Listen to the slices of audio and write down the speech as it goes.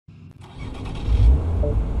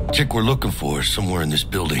Chick we're looking for is somewhere in this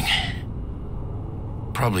building.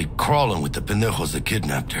 Probably crawling with the pendejos that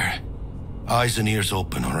kidnapped her. Eyes and ears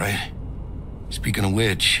open, alright? Speaking of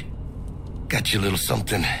which, got you a little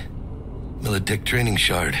something. Militech training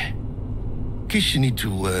shard. In case you need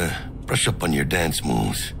to, brush up on your dance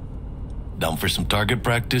moves. Down for some target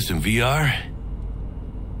practice in VR?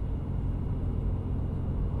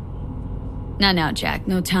 Not now, Jack.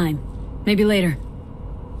 No time. Maybe later.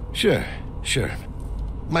 Sure.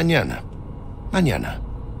 Mañana.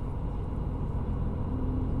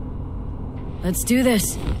 Let's do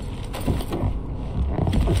this.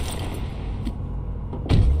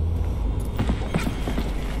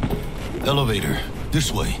 Elevator.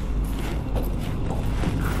 This way.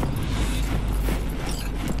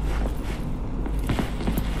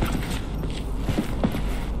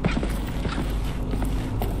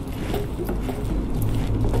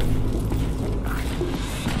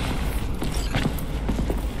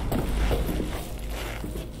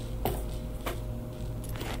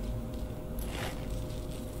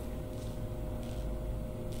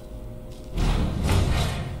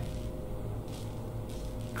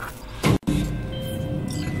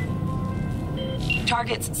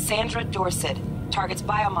 Target's Sandra Dorsett. Target's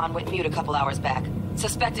biomon went mute a couple hours back.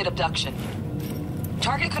 Suspected abduction.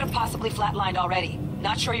 Target could have possibly flatlined already.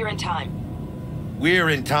 Not sure you're in time. We're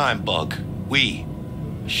in time, Bug. We.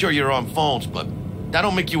 Sure you're on phones, but that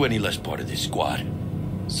don't make you any less part of this squad.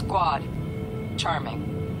 Squad. Charming.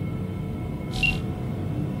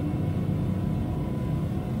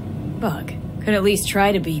 Bug. Could at least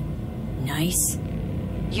try to be nice.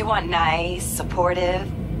 You want nice,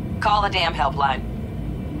 supportive? Call the damn helpline.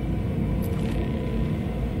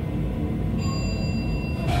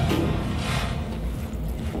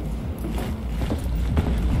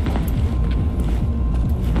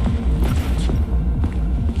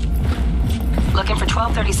 Looking for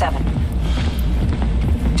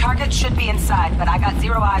 1237. Target should be inside, but I got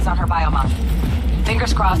zero eyes on her biomon.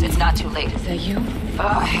 Fingers crossed it's not too late. Is that you?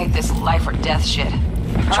 Oh, I hate this life or death shit.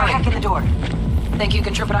 Try hacking the door. Think you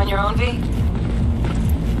can trip it on your own, V?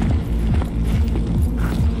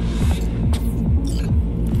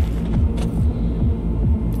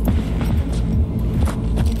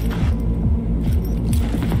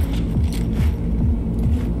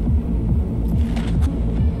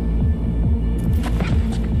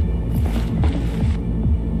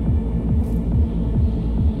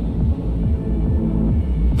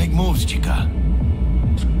 Chica.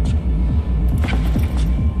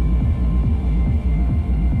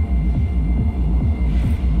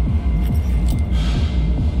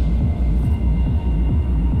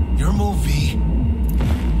 Your movie.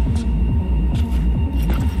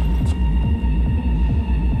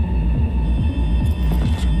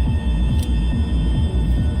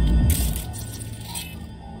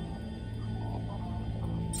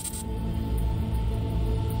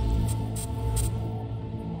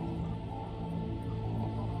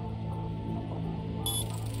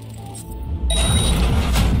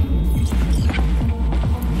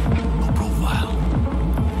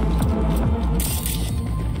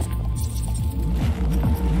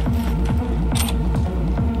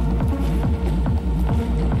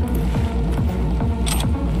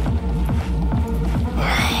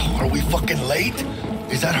 Late?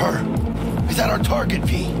 Is that her? Is that our target,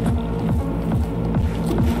 V?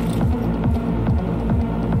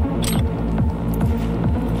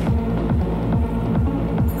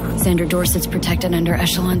 Sandra Dorsett's protected under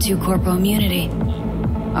Echelon 2 Corpo immunity.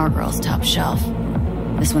 Our girl's top shelf.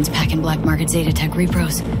 This one's packing black market Zeta Tech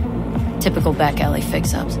repros. Typical back alley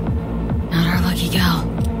fix-ups. Not our lucky gal.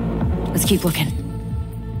 Let's keep looking.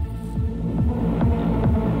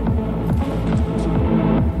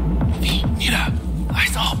 Mira,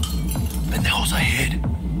 eyes up. Pendejos ahead.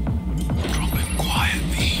 Drop it quiet,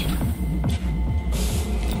 V.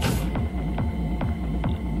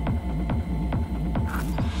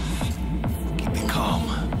 Keep it calm,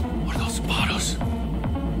 or they'll spot us.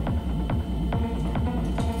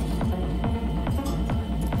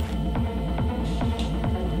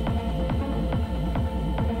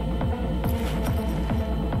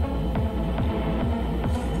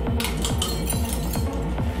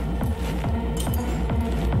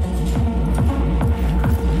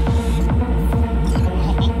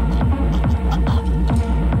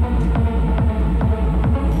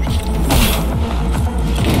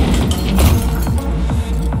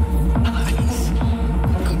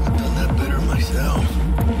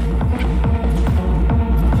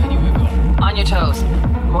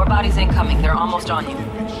 Almost on you.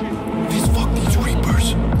 These fucking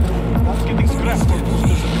reapers. Wait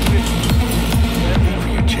for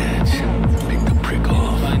your chance. Pick the prick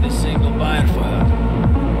off.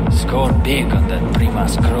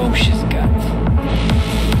 Must grope she's got.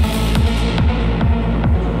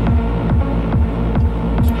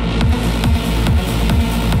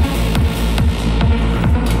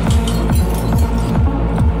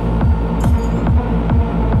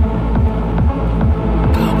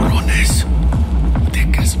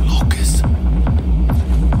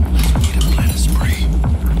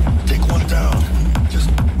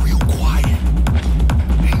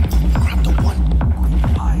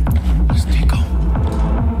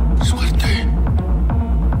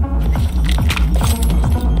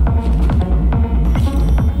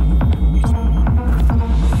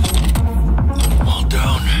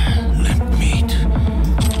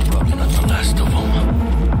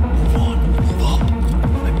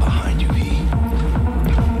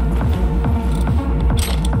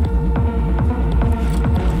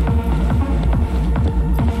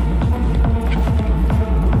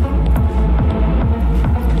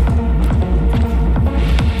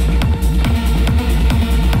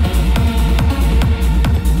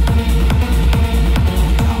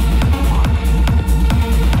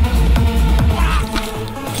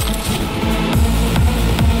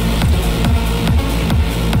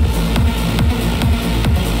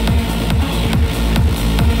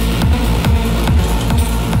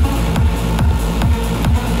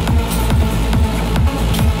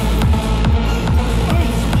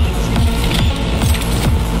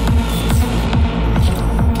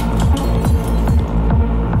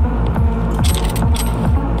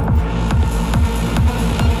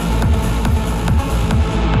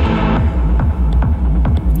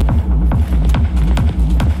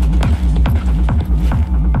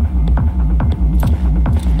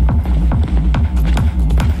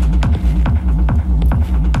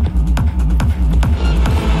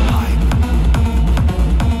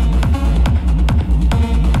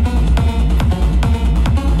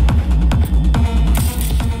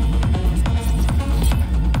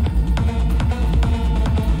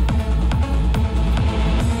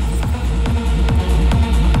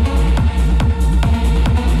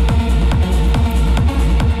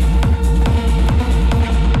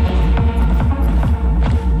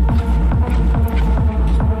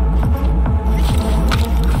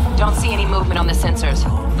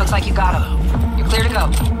 Looks like you got him. You're clear to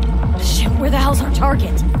go. Shit, where the hell's our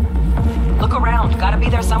target? Look around. Gotta be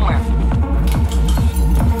there somewhere.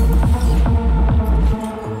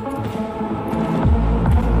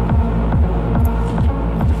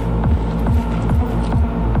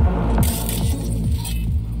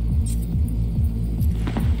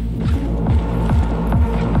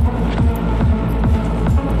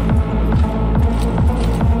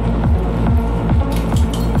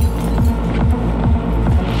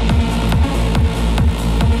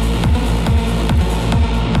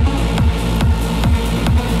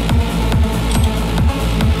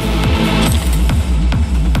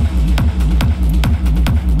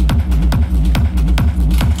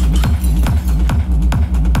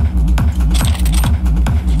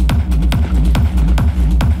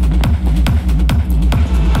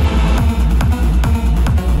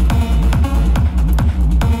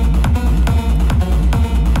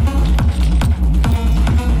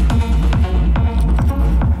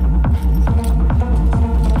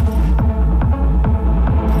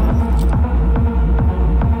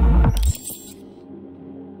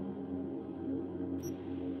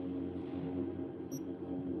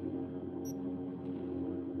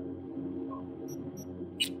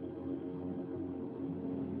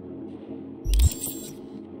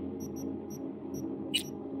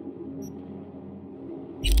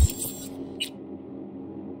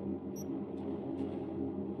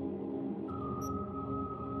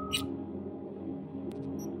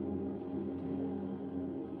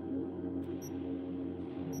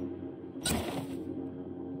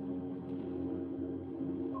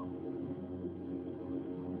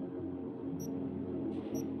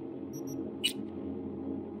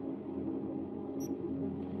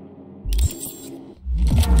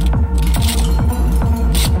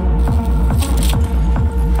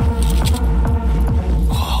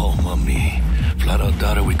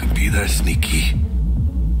 Sneaky.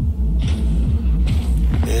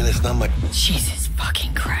 And it's not my... Jesus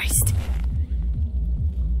fucking Christ.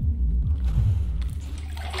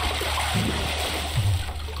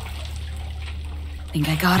 Think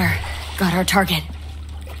I got her. Got our target.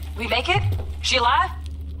 We make it? She alive?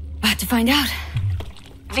 About to find out.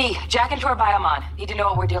 V, jack into her biomon. Need to know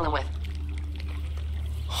what we're dealing with.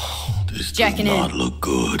 This Jacking does not in. look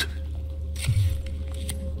good.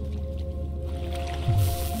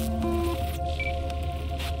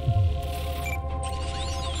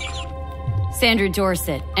 Sandra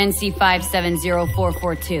Dorsett, NC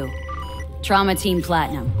 570442. Trauma Team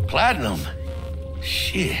Platinum. Platinum?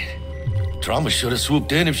 Shit. Trauma should have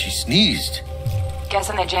swooped in if she sneezed.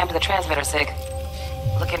 Guessing they jammed the transmitter, Sig.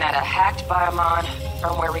 Looking at a hacked biomon,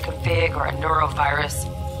 firmware reconfig, or a neurovirus.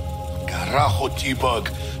 Carajo,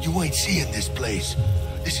 T-Bug. You ain't seeing this place.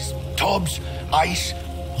 This is tubs, ice,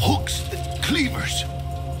 hooks, and cleavers.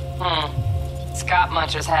 Scott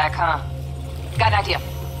Muncher's hack, huh? Got an idea.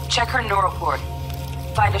 Check her neuroport.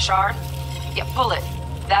 Find a shard? Yeah, pull it.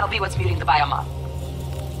 That'll be what's muting the biomon.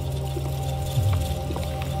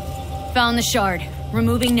 Found the shard.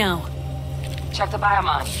 Removing now. Check the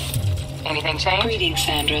biomon. Anything change? Greetings,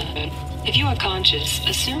 Sandra. If you are conscious,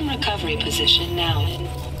 assume recovery position now.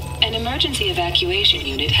 An emergency evacuation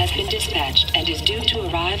unit has been dispatched and is due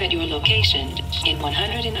to arrive at your location in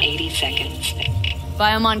 180 seconds.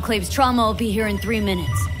 Biomon claims trauma will be here in 3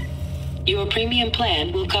 minutes. Your premium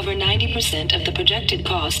plan will cover 90% of the projected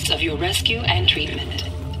costs of your rescue and treatment.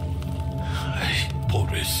 Ay,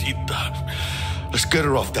 pobrecita. Let's get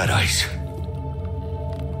her off that ice.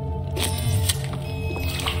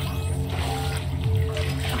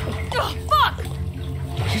 Oh, fuck!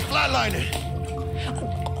 She's flatlining.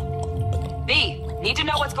 B, need to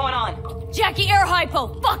know what's going on. Jackie, air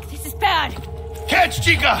hypo! Fuck, this is bad! Catch,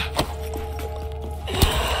 chica!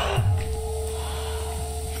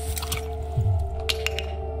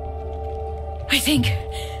 I think...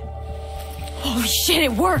 Holy shit,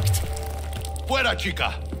 it worked! Fuera,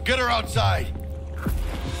 chica. Get her outside.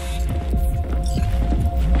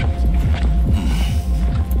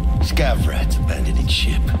 Scav rats abandoning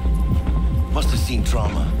ship. Must have seen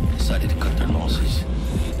trauma. Decided to cut their losses.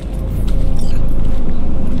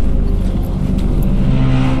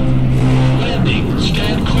 Landing.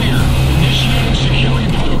 Stand clear. Initiating security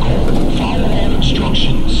protocol. Follow all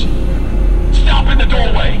instructions. Stop in the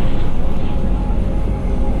doorway.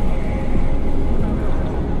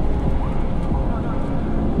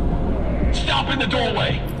 Stop in the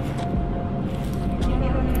doorway.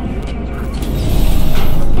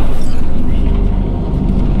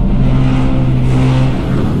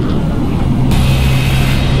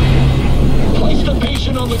 Place the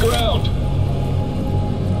patient on the ground.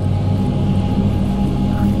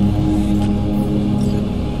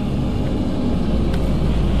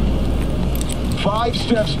 Five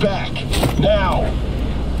steps back. Now.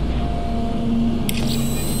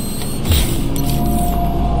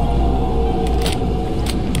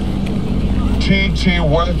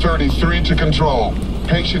 TT-133 to control.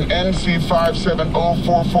 Patient NC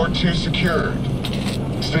 570442 secured.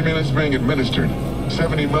 Stimulants being administered.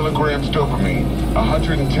 70 milligrams dopamine,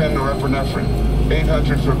 110 norepinephrine,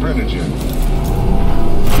 800 fibrinogen.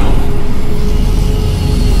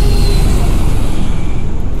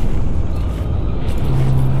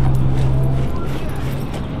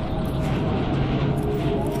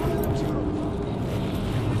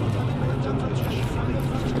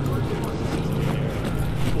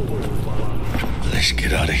 Let's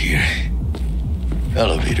get out of here.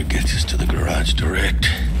 Elevator gets us to the garage direct.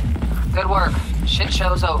 Good work. Shit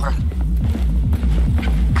show's over.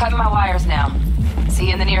 Cutting my wires now. See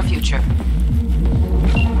you in the near future.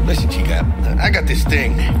 Listen, chica, I got this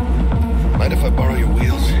thing. Mind if I borrow your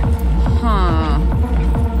wheels? Huh.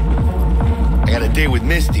 I got a date with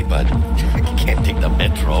Misty, but I can't take the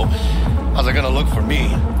metro. How's it gonna look for me?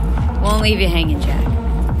 Won't leave you hanging, Jack.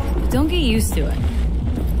 But don't get used to it.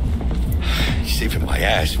 You're saving my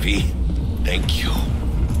ass, V. Thank you.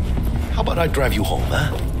 How about I drive you home,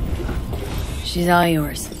 huh? She's all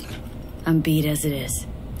yours. I'm beat as it is.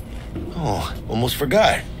 Oh, almost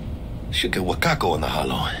forgot. Should get Wakako on the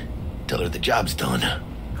holo. Tell her the job's done.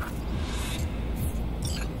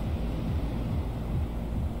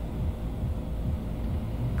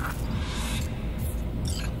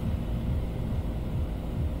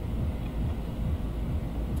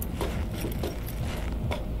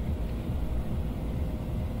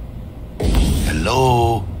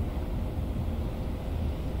 Hello?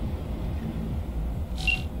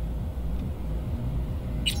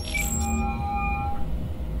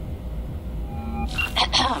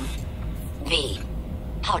 V,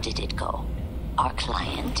 how did it go? Our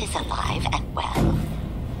client is alive and well.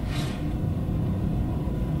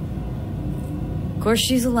 Of course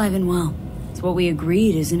she's alive and well. It's what we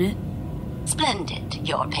agreed, isn't it? Splendid.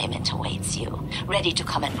 Your payment awaits you. Ready to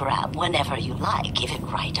come and grab whenever you like, even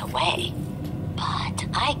right away. But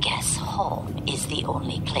I guess home is the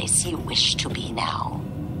only place you wish to be now.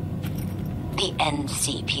 The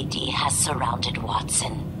NCPD has surrounded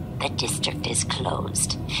Watson. The district is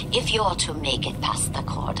closed. If you're to make it past the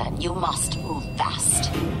cordon, you must move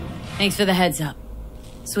fast. Thanks for the heads up.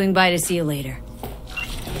 Swing by to see you later.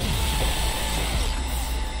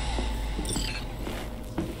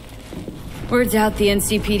 Word's out the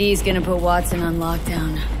NCPD's gonna put Watson on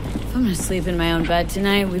lockdown. If I'm gonna sleep in my own bed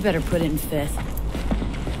tonight, we better put it in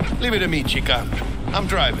 5th. Leave it to me, chica. I'm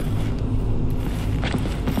driving.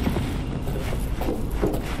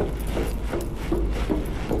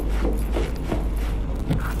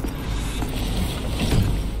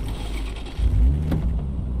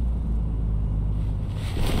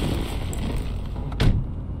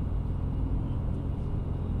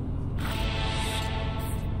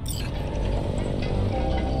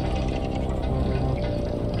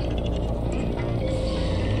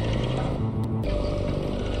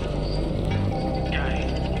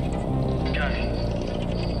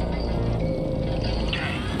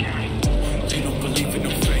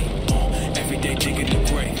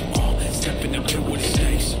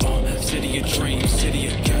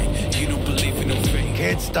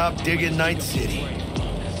 Stop digging Night City.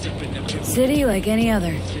 City like any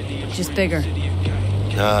other, just bigger.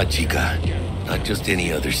 Nah, chica. Not just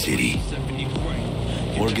any other city.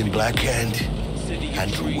 Morgan Blackhand,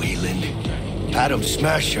 Andrew Wayland, Adam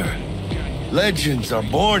Smasher. Legends are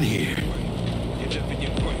born here.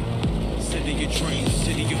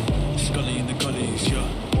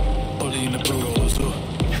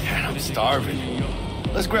 Man, I'm starving.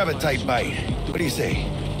 Let's grab a tight bite. What do you say?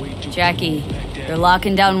 Jackie, they're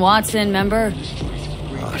locking down Watson, remember?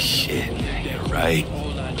 Oh, shit. You're right.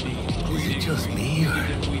 Is it just me, or...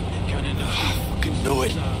 Oh, fucking knew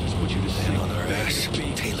it. Man on our ass,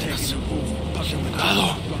 tailing us.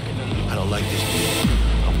 Megalo. I don't like this dude.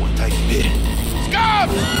 I'm one tight bit. Scav!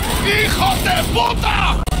 Hijos de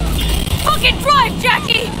puta! Fucking drive,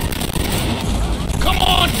 Jackie! Come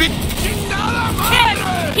on, big...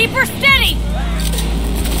 Tim, keep her steady!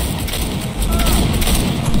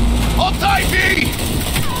 Hold tight, B!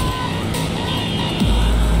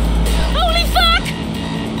 Holy fuck!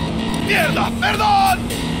 Mierda, perdón!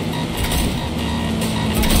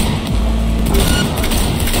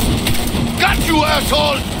 Got you,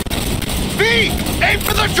 asshole! B, aim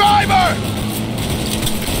for the driver!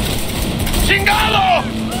 Chingalo!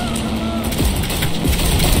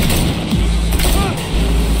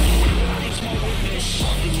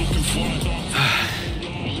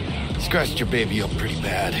 Scratched your baby up pretty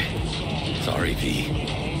bad. Sorry, V.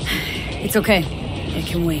 It's okay. It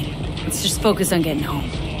can wait. Let's just focus on getting home.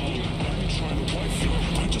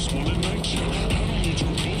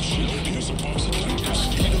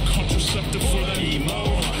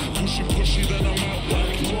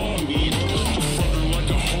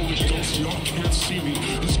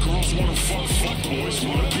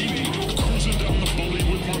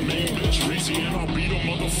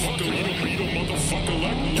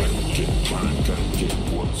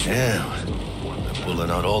 Damn. They're pulling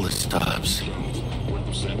out all the stops.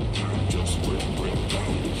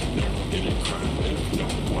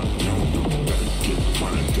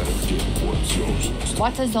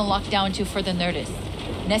 Watson's on lockdown until further notice.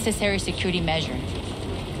 Necessary security measure.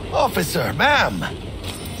 Officer, ma'am!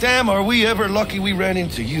 Damn, are we ever lucky we ran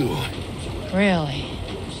into you. Really?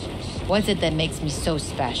 What's it that makes me so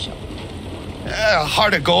special? A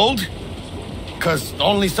heart of gold? Because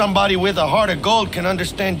only somebody with a heart of gold can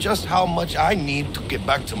understand just how much I need to get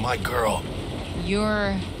back to my girl.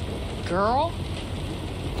 Your girl?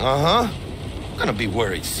 Uh-huh. I'm gonna be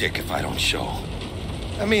worried sick if I don't show.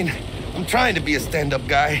 I mean, I'm trying to be a stand-up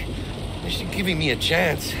guy. And she's giving me a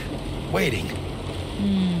chance. Waiting.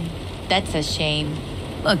 That's a shame.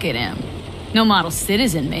 Look at him. No model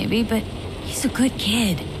citizen, maybe, but he's a good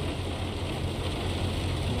kid.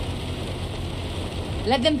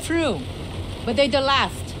 Let them through. But they're the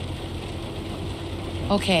last.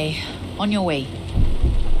 Okay, on your way.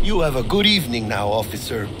 You have a good evening now,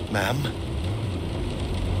 officer, ma'am.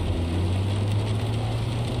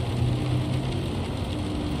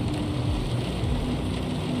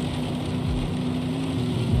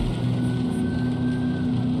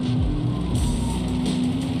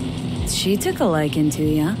 She took a liking to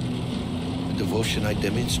ya. The devotion I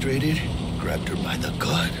demonstrated grabbed her by the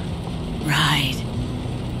gut. Right.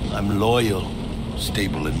 I'm loyal,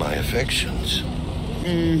 stable in my affections.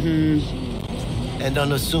 Mm-hmm. And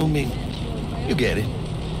unassuming. You get it.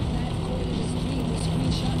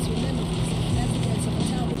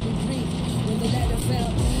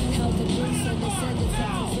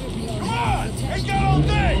 Come on! Ain't got all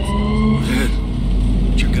day!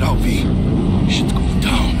 Man, check it out, V. Shit's going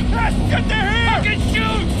down. Yes, get there here! Fucking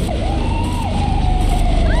shoot!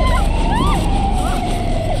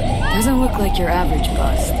 Doesn't look like your average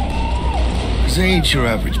bust. These ain't your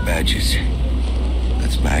average badges.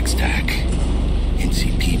 That's max tack. In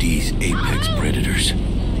NCPD's apex predators.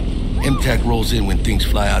 MTAC rolls in when things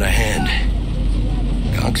fly out of hand.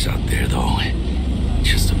 Gonk's out there, though.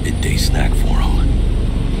 Just a midday snack for him.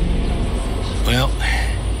 Well,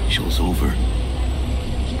 show's over.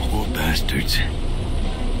 Poor bastards.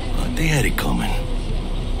 But they had it coming.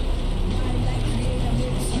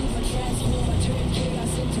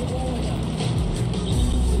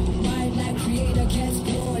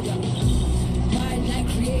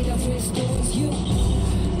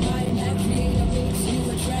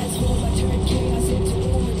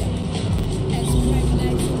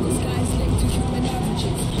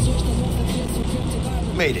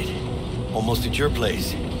 Made it. Almost at your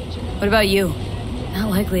place. What about you?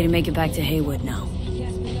 Not likely to make it back to Haywood now.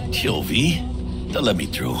 Chill, V. They'll let me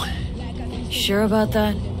through. Sure about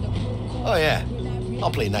that? Oh, yeah.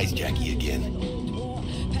 I'll play Nice Jackie again.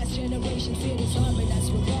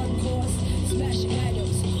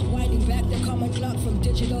 From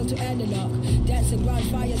digital to analog, dancing round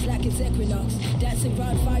fires like it's equinox, dancing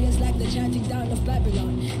round fires like the chanting down of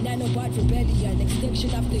Babylon, nanobot rebellion,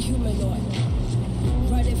 extinction of the humanoid.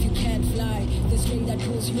 Right if you can't fly, the string that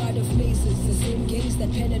pulls you out of mazes, the same gaze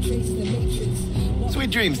that penetrates the matrix.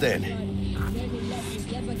 Sweet dreams, then.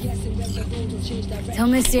 Tell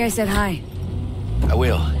Misty I said hi. I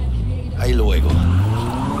will. Ahí luego.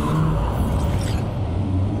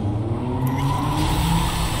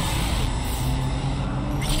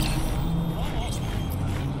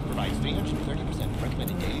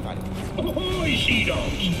 Ahoy, sea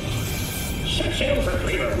dogs! Set sail for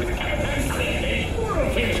flavor with Cyberpunk,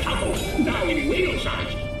 world-famous tacos, now in whale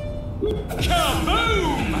size.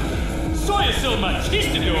 Kaboom! Soy still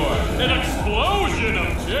machistador, an explosion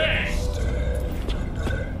of taste!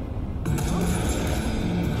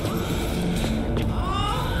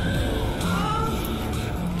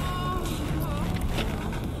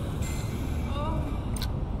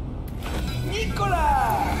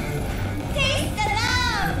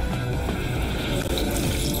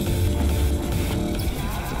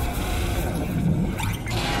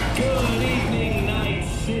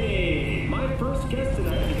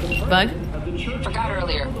 Bug? Forgot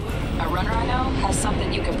earlier. A runner I know has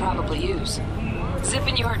something you can probably use. Zip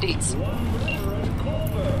in your deets.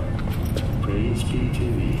 Praise be to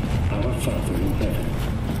thee, our Father in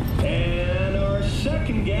heaven. And our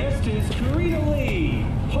second guest is Karina Lee,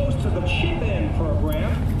 host of the Chip In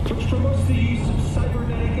program, which promotes the use of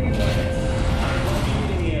cybernetic implants. How's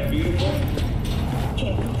shooting here, beautiful?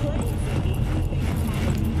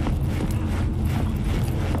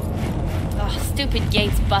 Stupid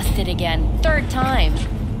gate's busted again. Third time.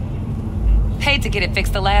 Paid to get it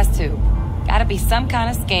fixed the last two. Gotta be some kind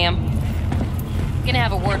of scam. Gonna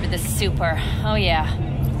have a word with the super. Oh yeah.